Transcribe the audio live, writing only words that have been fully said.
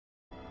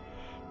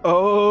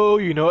Oh,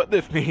 you know what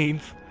this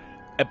means.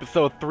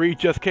 Episode 3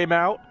 just came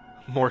out.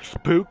 More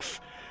spooks.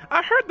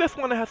 I heard this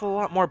one has a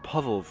lot more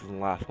puzzles than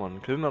the last one,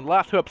 because in the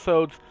last two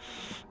episodes,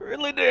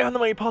 really didn't have that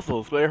many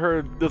puzzles, but I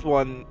heard this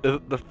one, the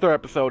third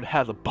episode,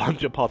 has a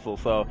bunch of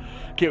puzzles, so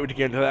can't wait to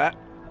get into that.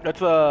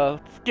 Let's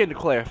get into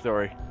Claire's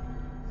story.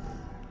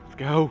 Let's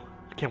go.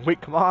 Can't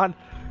wait, come on.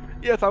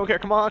 Yes, I don't care,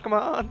 come on, come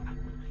on.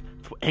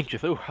 So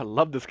anxious, ooh, I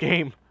love this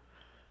game.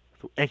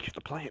 So anxious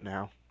to play it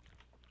now.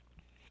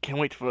 Can't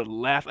wait for the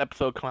last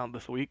episode to come out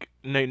this week.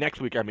 No,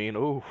 next week, I mean.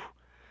 Ooh.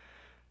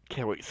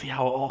 Can't wait to see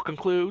how it all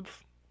concludes.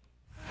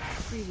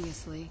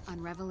 Previously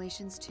on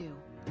Revelations 2.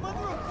 Mother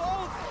of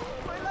balls!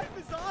 My life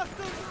is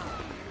awesome!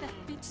 That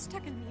bitch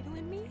stuck a needle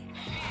in me?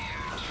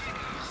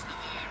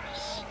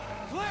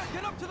 Claire,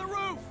 get up to the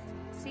roof!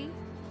 See?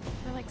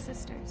 We're like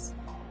sisters.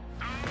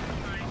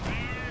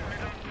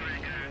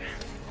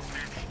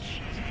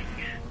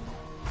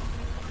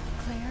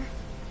 Claire,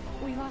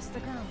 we lost the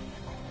girl.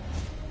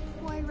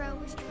 Moira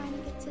was trying to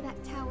get to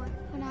that tower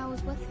when I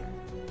was with her.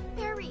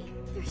 Barry,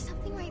 there's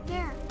something right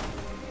there.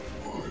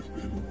 I've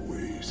been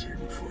waiting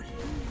for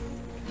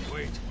you.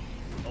 Wait.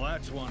 Well,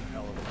 that's one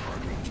hell of a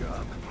parking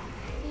job.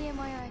 Me and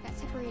Moira got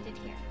separated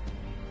here.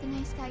 The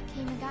nice guy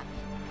came and got me.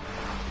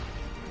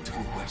 Two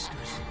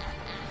Weskers.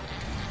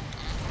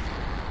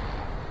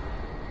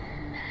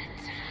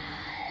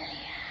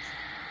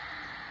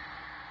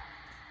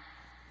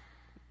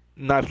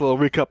 Nice little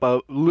recap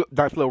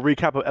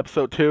of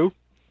episode 2.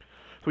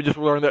 So we just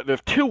learned that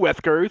there's two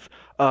Weskers.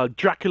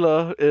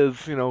 Dracula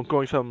is,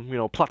 going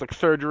some, plastic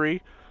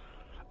surgery.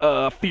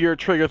 Fear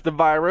triggers the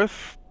virus.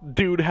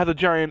 Dude has a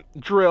giant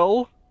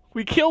drill.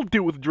 We killed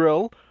dude with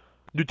drill.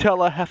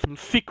 Nutella has some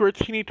secrets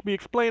he needs to be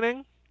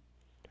explaining.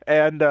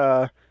 And,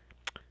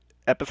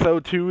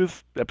 episode 2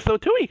 is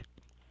episode 2-y.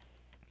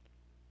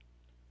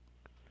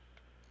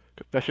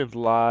 Confessions,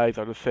 lies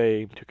are the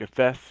same. To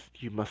confess,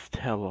 you must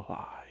tell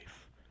lies.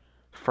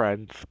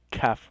 Friends,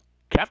 Kafka?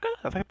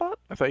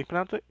 That's how you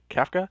pronounce it?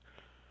 Kafka?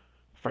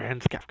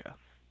 Franz Kafka.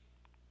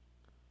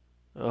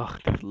 Ugh,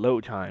 these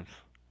load times.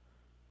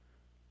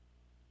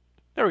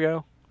 There we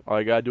go. All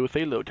you gotta do is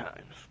say load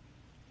times.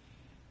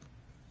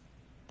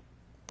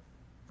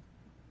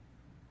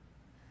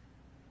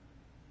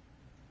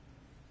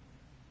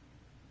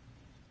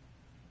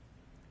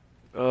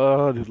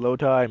 These load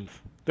times.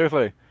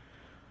 Seriously.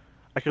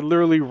 I could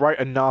literally write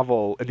a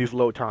novel in these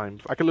load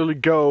times. I could literally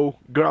go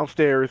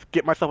downstairs,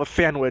 get myself a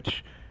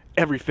sandwich,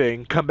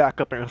 everything, come back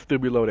up and still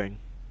be loading.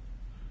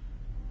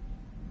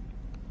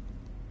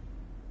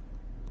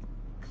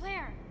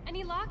 Claire,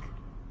 any luck?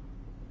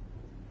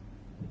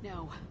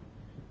 No.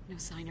 No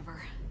sign of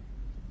her.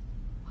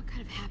 What could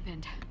have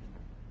happened?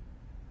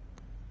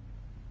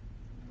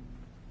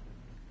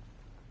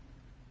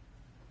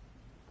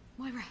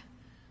 Moira,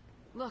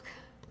 look.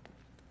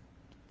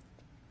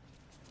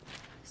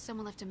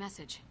 Someone left a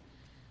message.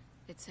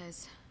 It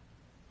says,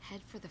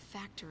 head for the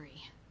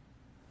factory.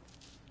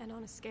 And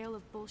on a scale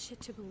of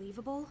bullshit to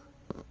believable?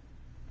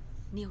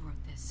 Neil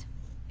wrote this.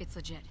 It's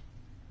legit.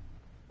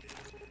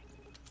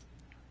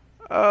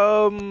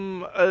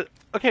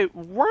 Okay,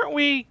 weren't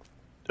we...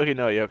 Okay,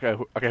 no, yeah, okay,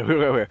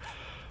 wait.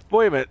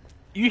 Wait a minute.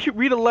 You should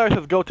read a letter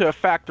that says go to a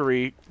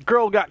factory.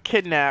 Girl got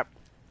kidnapped.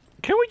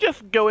 Can we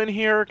just go in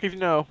here?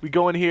 Because, we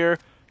go in here,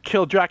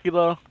 kill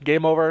Dracula,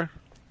 game over.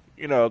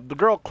 The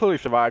girl clearly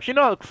survived. She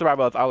knows how to survive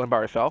on this island by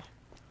herself.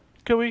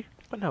 Could we?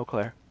 But no,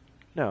 Claire.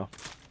 No.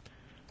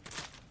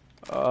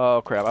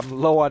 Oh, crap. I'm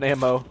low on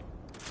ammo.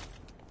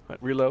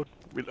 Reload.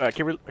 I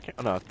can't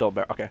oh, no, it's still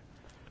better. Okay.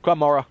 Come on,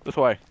 Mora. This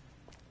way.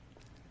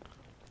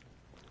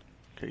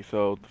 Okay,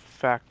 so the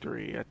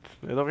factory. It's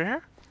over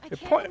here? I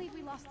can't believe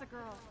we lost the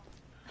girl.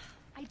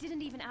 I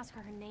didn't even ask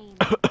her name.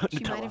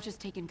 She might have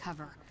just taken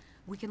cover.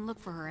 We can look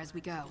for her as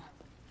we go.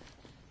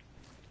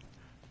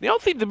 They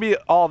don't seem to be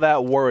all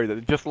that worried that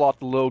they just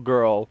lost a little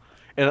girl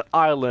in an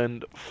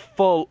island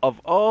full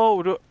of...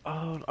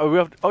 we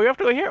have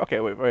to go here? Okay,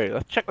 wait.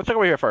 Let's check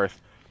over here first.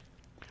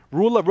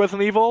 Rule of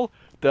Resident Evil.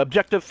 The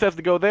objective says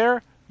to go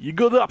there. You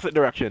go the opposite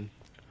direction.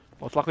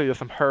 Most likely there's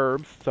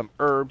some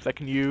herbs I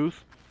can use.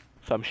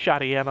 Some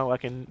shotty ammo I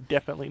can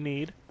definitely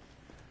need.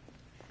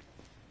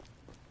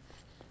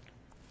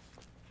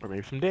 Or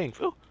maybe some dings.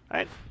 Oh,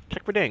 alright.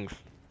 Check for dings.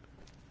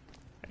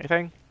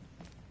 Anything?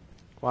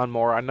 Come on,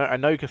 Mora. I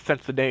know you can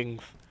sense the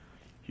dings.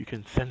 You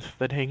can sense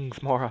the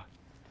dings, Mora.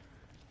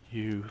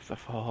 Use the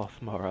force,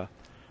 Mora.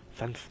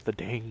 Sense the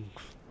dings.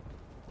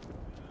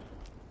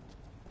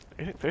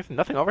 There's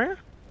nothing over here?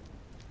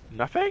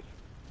 Nothing?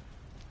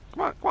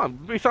 Come on.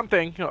 Be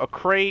something. A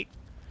crate.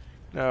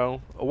 A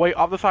way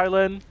off this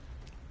island.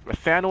 A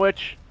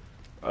sandwich.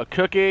 A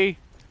cookie.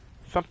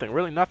 Something.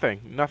 Really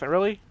nothing. Nothing,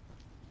 really?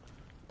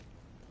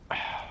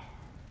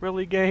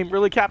 Really, game?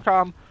 Really,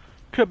 Capcom?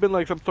 Could have been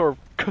like some sort of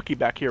cookie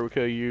back here we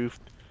could have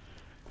used.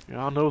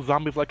 I know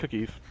zombies like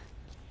cookies.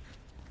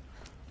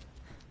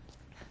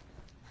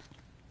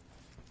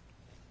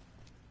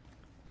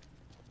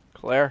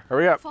 Claire,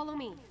 hurry up. Follow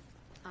me.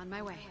 On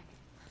my way.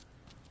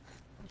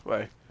 This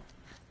way.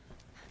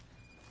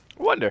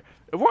 I wonder,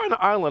 If we're on an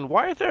island,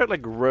 why is there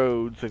like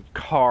roads and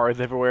cars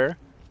everywhere?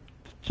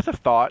 Just a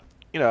thought,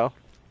 you know.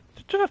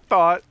 Just a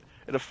thought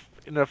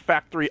in a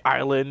factory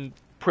island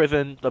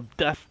prison, the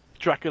Death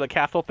Dracula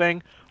castle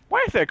thing.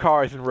 Why is there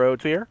cars and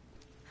roads here?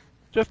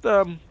 Just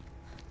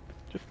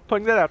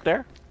putting that out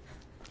there.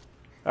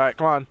 All right,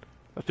 come on,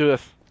 let's do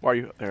this. Why are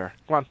you there?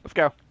 Come on, let's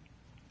go.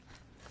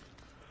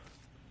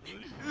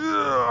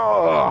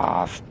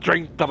 Ugh,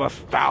 strength of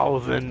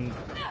 1,000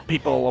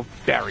 people of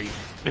berries.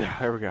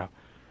 There we go.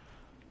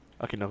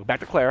 Okay, no, back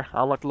to Claire. I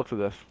don't like the looks of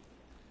this.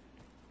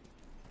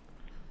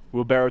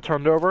 Wheelbarrow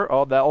turned over.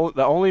 Oh, that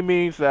only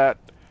means that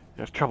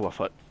there's trouble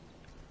afoot.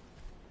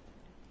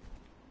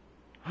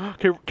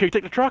 Can you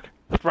take the truck?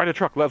 Let's ride a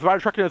truck. Let's ride a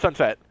truck in the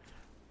sunset.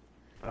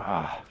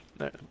 I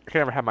can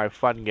never have my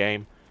fun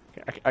game.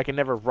 I can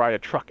never ride a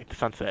truck into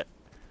sunset.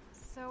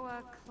 So,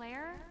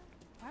 Claire?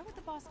 Why would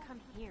the boss come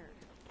here?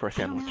 For a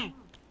sandwich. I don't know.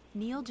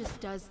 Neil just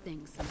does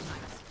things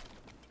sometimes.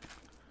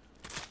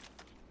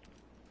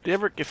 Did you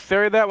ever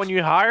consider that when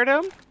you hired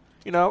him?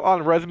 You know,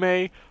 on a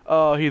resume,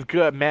 he's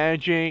good at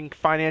managing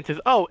finances.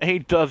 Oh, and he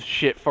does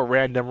shit for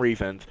random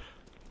reasons.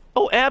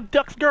 Oh,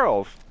 abducts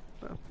girls.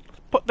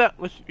 Put that.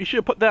 You should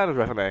have put that on his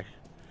resume.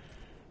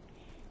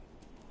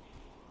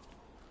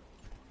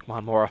 Come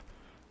on, Mora,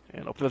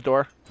 and open this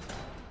door.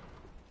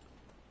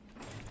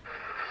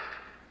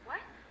 What?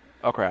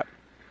 Oh crap!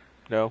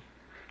 No,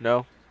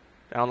 no.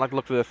 I don't like the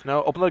look of this.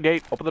 No, open the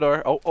gate. Open the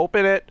door. Oh,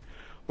 open it.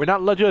 We're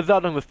not Legend of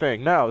Zelda in this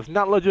thing. No, it's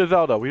not Legend of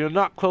Zelda. We do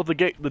not close the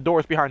gate, the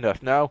doors behind us.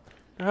 No,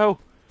 no.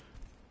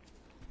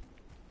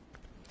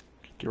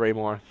 Get ready,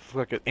 more. It's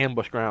like an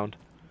ambush ground.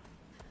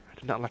 I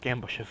do not like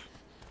ambushes.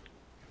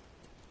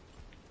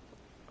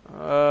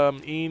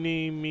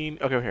 Eeny, meeny.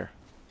 Okay, over here.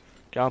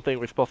 I don't think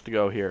we're supposed to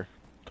go here.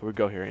 So we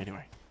go here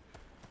anyway.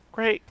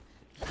 Great.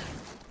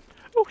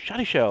 Oh,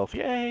 shiny shells.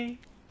 Yay.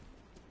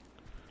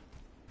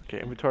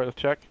 Okay, inventory,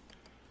 let's check.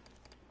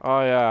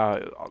 Oh,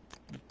 yeah.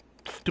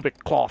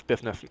 Stupid cloth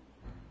business.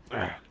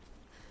 Ugh.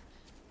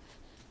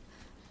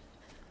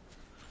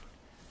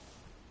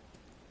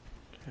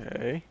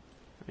 Okay.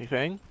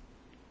 Anything?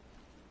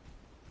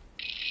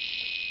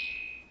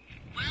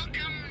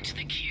 Welcome to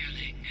the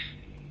Kierling,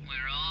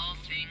 where all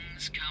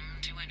things come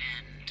to an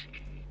end.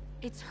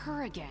 It's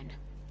her again.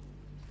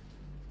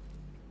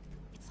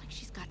 It's like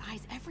she's got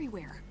eyes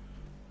everywhere.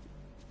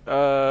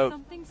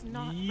 Something's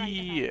not right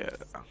yeah. about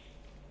this.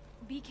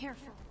 Be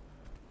careful.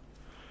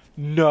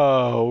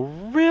 No,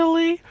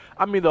 really?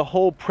 I mean, the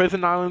whole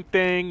prison island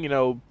thing, you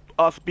know,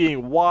 us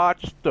being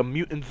watched, the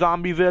mutant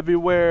zombies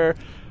everywhere,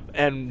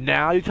 and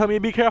now you tell me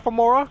to be careful,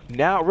 Mora?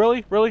 Now,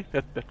 really? Really?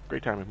 That's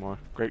great timing, Mora.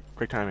 Great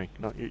timing.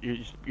 No,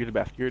 you're the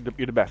best. You're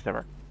the best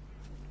ever.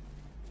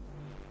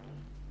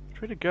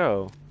 Where'd it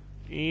go?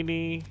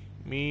 Eeny,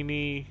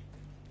 meeny.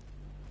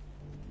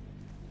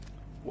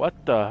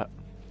 What the?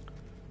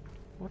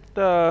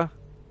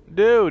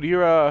 Dude,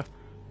 you're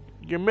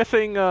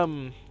missing,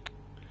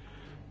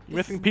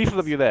 missing pieces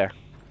of you there.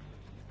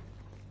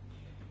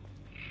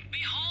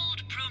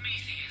 Behold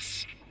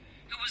Prometheus,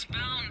 who was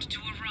bound to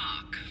a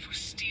rock for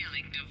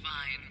stealing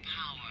divine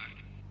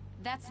power.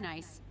 That's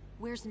nice.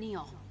 Where's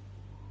Neil?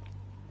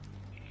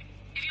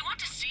 If you want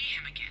to see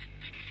him again,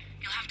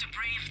 you'll have to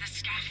brave the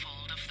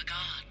scaffold of the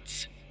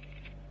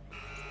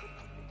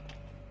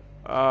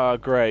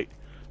gods. Great.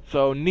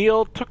 So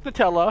Neil took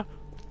Nutella,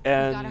 gotta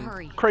and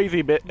hurry.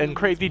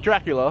 Crazy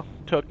Dracula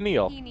took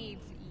Neil. He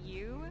needs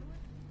you?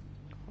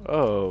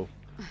 Oh.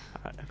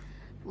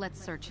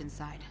 Let's search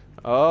inside.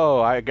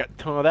 Oh, I got a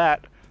ton of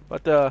that.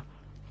 But,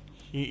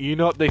 you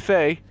know what they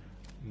say?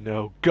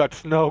 No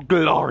guts, no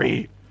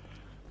glory.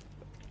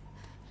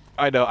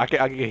 I know, I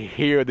can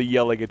hear the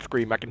yelling and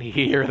scream. I can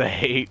hear the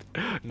hate.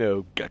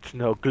 No guts,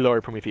 no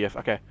glory, Prometheus.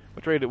 Okay,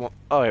 which way do we want?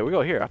 Oh, yeah, we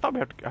go here. I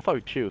thought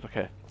we'd choose.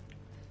 Okay.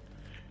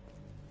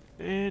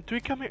 Do we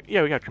come here?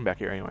 Yeah, we gotta come back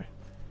here anyway.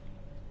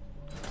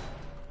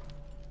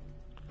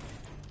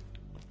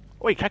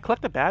 Wait, can I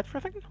collect the badge for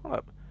a second? Hold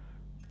up.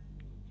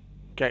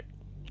 Okay,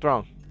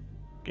 strong.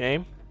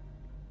 Game.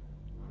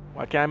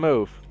 Why can't I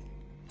move?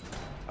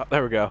 Oh,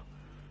 there we go.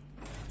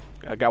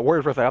 I got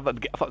worried for a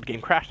second. I thought the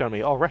game crashed on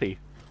me already.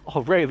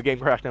 Already the game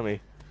crashed on me.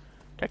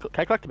 Can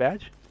I collect the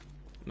badge?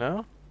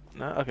 No?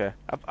 No? Okay.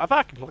 I thought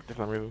I could collect it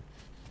for some reason.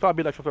 Thought it'd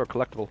be like some sort of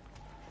collectible.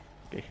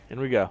 Okay,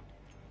 in we go.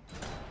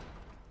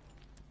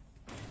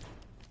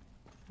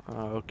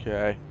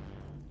 Okay.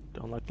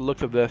 Don't like the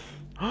looks of this.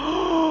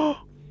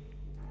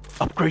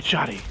 Upgrade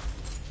shotty.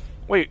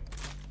 Wait.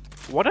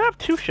 What? I have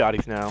two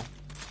shotties now.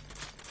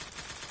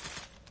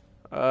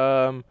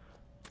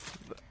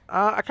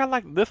 I kind of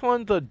like this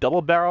one's a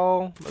double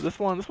barrel. This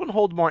one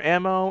holds more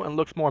ammo and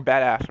looks more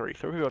badassery.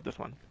 So we're gonna go with this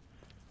one.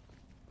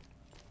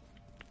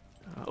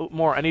 Oh,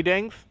 more any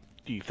dings?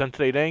 Do you sense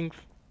any dings?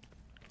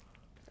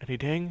 Any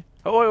ding?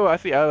 Oh, wait, I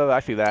see. I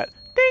see that.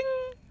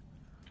 Ding.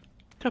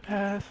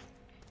 Topaz.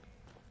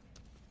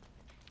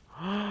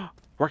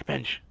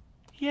 Workbench.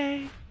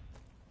 Yay.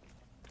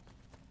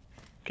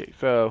 Okay,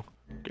 so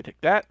okay,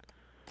 take that.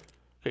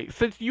 Okay,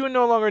 since you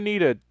no longer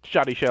need a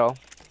shotty shell,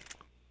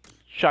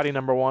 shotty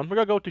number 1. We're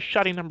gonna go to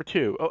shotty number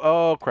 2.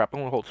 Oh crap, I'm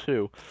gonna hold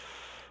 2.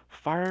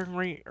 Firing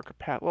rate or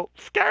capacity? Well,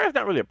 scare is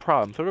not really a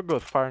problem, so we're gonna go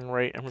with firing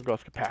rate and we're gonna go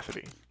with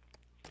capacity.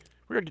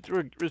 We're just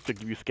gonna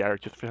give you scatter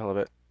just for the hell of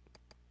it.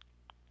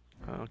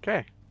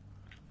 Okay.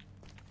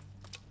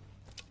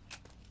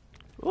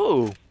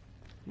 Ooh,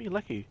 me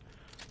lucky.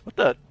 What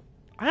the?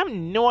 I have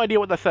no idea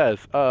what that says.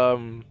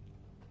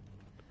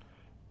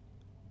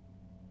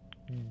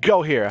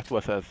 Go here. That's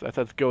what it says. That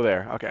says go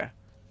there. Okay.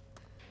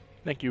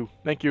 Thank you.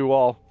 Thank you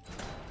all.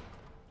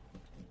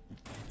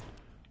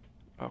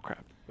 Oh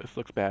crap. This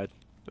looks bad.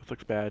 This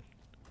looks bad.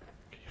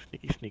 Okay,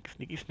 sneaky sneak.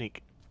 Sneaky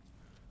sneak.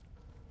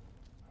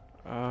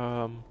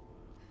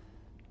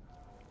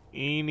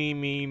 Eeny,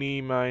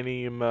 meeny,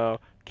 miny, mo.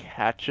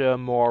 Catcha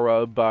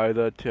Mora by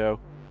the toe.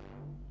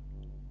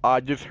 I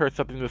just heard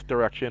something in this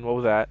direction. What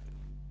was that?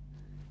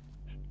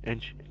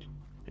 Inch.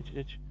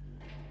 Is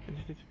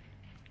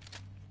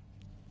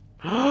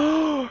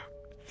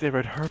that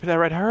red herb? Is that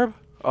red herb?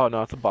 Oh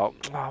no, it's a ball.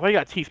 Oh, why you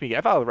gotta tease me?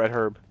 I thought it was red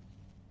herb.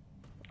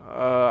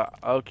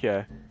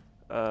 Okay.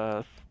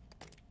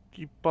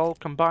 Keep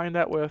combine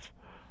that with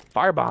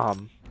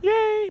firebomb.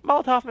 Yay!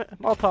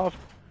 Molotov.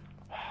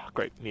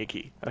 Great, need a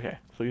key. Okay,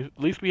 so at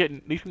least we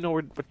know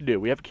what to do.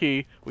 We have a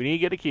key. We need to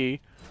get a key.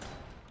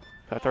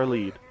 That's our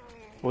lead.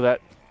 Well,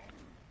 that.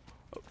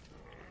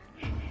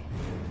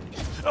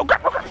 Oh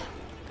crap! Oh, crap.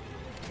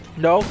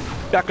 No,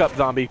 back up,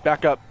 zombie.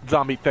 Back up,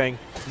 zombie thing.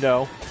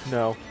 No.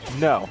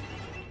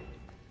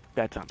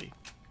 Bad zombie.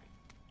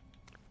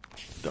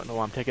 Don't know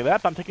why I'm taking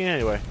that, but I'm taking it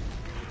anyway.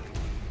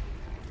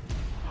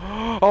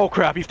 Oh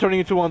crap! He's turning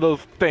into one of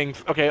those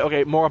things.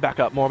 Okay. Mora, back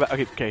up.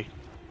 Okay.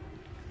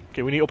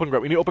 We need open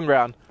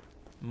ground.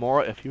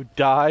 Mora, if you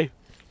die.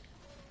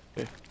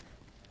 Okay.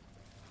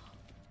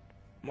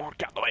 Mora,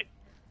 get out of the way.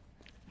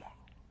 Mora.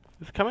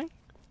 Is he coming?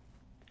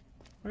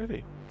 Where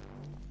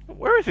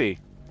is he?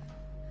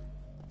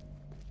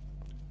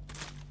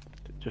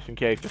 Just in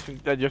case.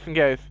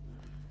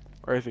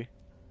 Where is he?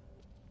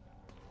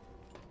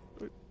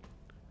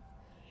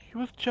 He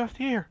was just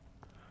here.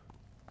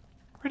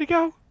 Where'd he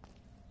go?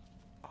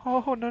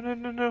 Oh,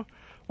 no.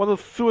 One of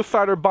those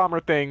suicider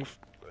bomber things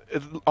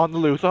is on the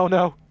loose. Oh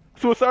no.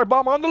 Suicide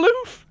bomber on the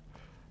loose!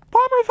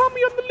 Bomber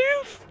zombie on the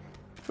loose!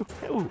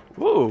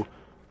 Ooh.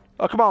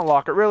 Oh, come on,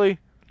 Locker. Really?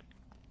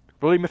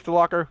 Really, Mr.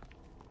 Locker?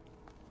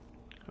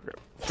 Okay.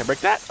 Can I break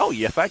that? Oh,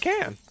 yes, I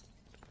can.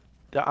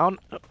 Down.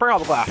 Burn all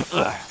the glass.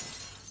 Ugh.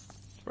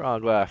 Burn all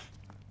the glass.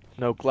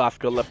 No glass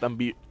gonna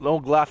be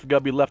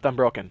left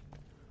unbroken.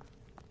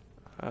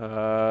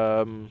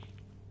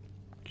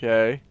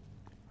 Okay.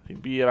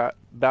 That'd be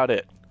about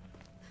it.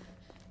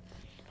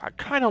 I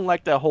kind of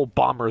like that whole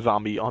bomber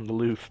zombie on the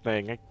loose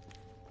thing.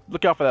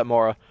 Look out for that,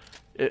 Mora.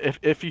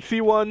 If you see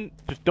one,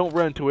 just don't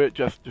run into it.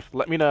 Just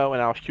let me know,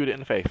 and I'll shoot it in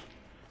the face,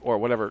 or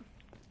whatever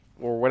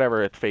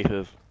its face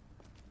is.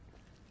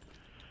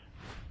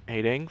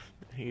 Hey, ding.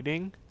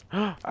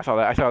 I saw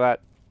that.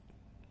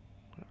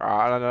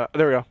 No.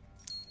 There we go.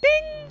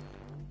 Ding.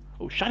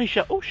 Oh, shotty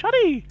shot. Oh,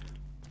 shotty.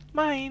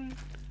 Mine.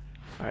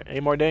 All right.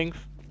 Any more dings?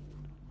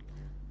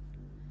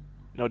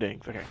 No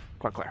dings. Okay.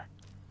 Come on, Claire.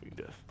 We can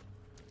do this.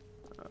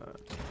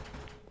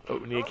 Oh,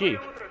 we need a key.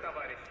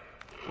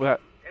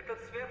 What?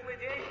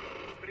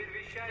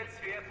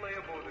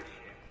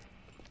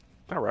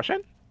 Is that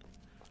Russian?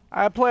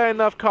 I play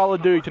enough Call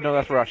of Duty to know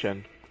that's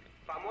Russian.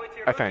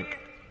 I think.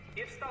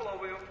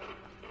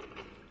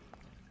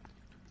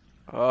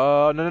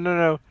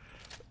 No.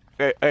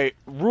 Hey,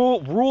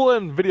 rule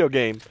in video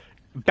games.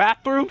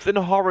 Bathrooms in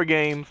horror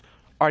games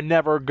are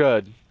never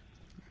good.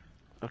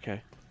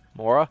 Okay.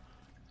 Mora?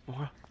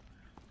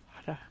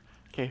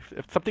 Okay,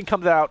 if something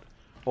comes out,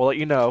 we'll let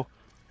you know.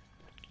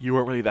 You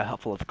weren't really that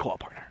helpful as a co-op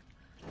partner.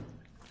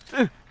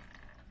 Okay.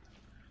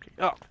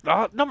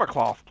 Oh, number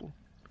cloth.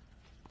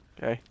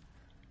 Okay.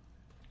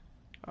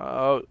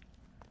 Okay,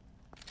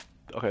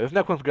 this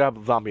next one's got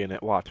a zombie in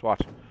it. Watch.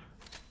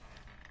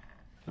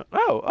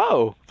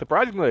 Oh,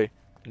 surprisingly,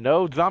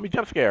 no zombie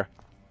jump scare.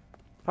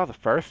 That was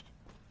the first.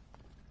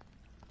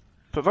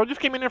 So someone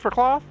just came in here for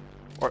cloth?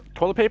 Or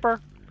toilet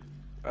paper?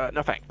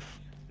 No thanks.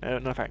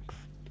 No thanks.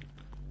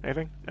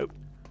 Anything? Nope.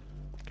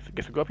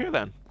 Guess we'll go up here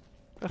then.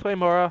 This way,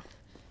 Mora.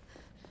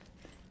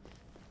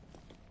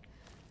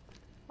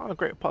 Oh,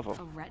 great puzzle.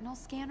 A retinal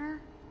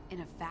scanner?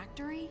 In a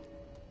factory?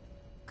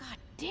 God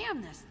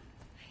damn this!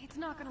 It's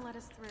not gonna let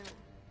us through.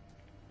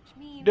 Which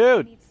means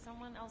Dude. we need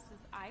someone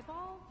else's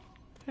eyeball?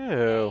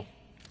 Ew.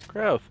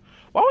 Gross.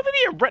 Why would they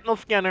need a retinal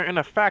scanner in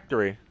a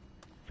factory?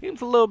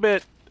 Seems a little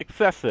bit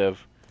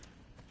excessive.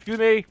 Excuse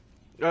me?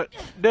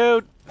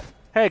 Dude.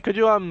 Hey, could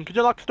you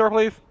lock the door,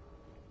 please?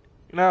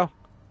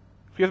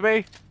 Excuse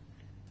me?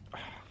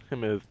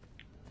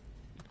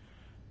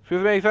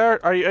 Excuse me, sir?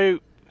 Are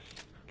you...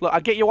 Look, I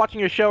get you watching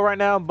your show right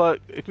now,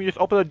 but if you just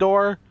open the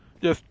door,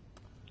 just,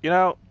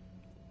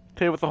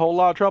 save us a whole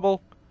lot of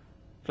trouble,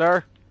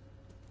 sir.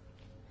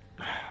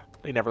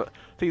 They never...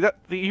 See,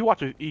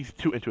 he's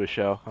too into his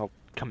show. I'll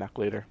come back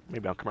later.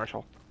 Maybe on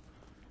commercial.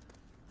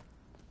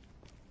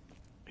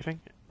 Anything?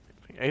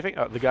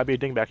 Oh, there gotta be a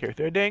ding back here. Is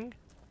there a ding?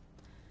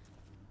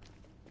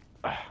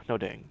 No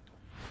ding.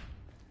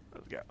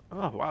 Let's go.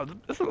 Oh wow,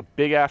 this is a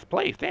big ass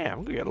place. Damn,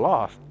 I'm gonna get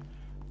lost.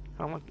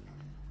 I'm like,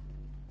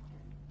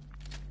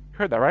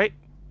 heard that right?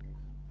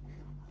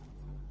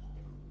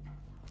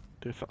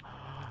 There's some.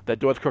 That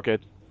door's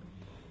crooked.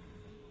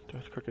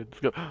 Door's crooked.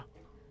 Let's go.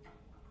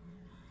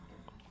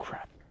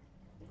 Crap.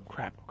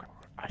 Crap.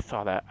 I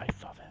saw that. I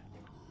saw that.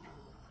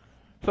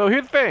 So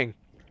here's the thing.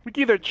 We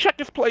can either check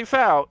this place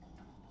out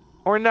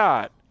or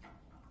not.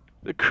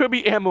 There could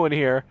be ammo in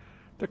here.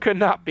 There could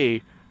not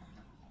be.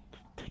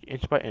 Take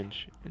inch by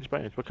inch. Inch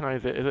by inch. What kind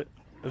is it? Is it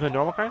a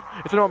normal kind?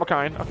 It's a normal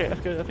kind. Okay, that's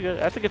good.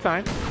 That's a good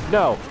sign.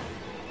 No.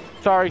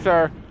 Sorry,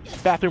 sir.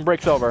 Bathroom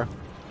breaks over.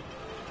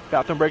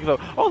 Bathroom breaks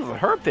over. Oh, there's a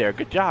herb there.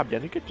 Good job,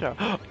 Jenny. Good job.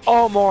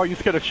 Oh, more. You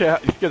scared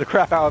the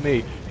crap out of me.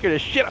 You scared the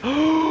shit out.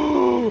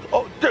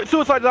 Oh,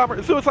 suicide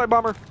bomber. Suicide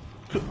bomber.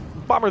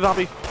 Bomber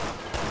zombie.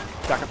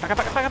 Back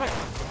up.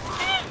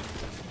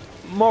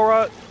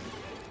 Mora.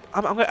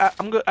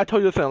 I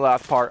told you this in the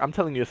last part. I'm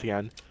telling you this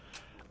again.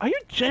 Are you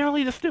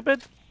generally just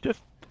stupid?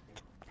 Just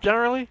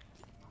generally?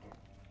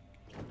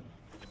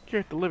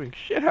 Scared the living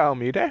shit out of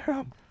me.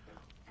 Damn.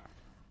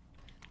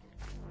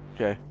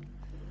 Okay.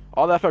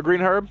 All that for a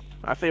green herb?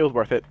 I say it was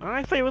worth it.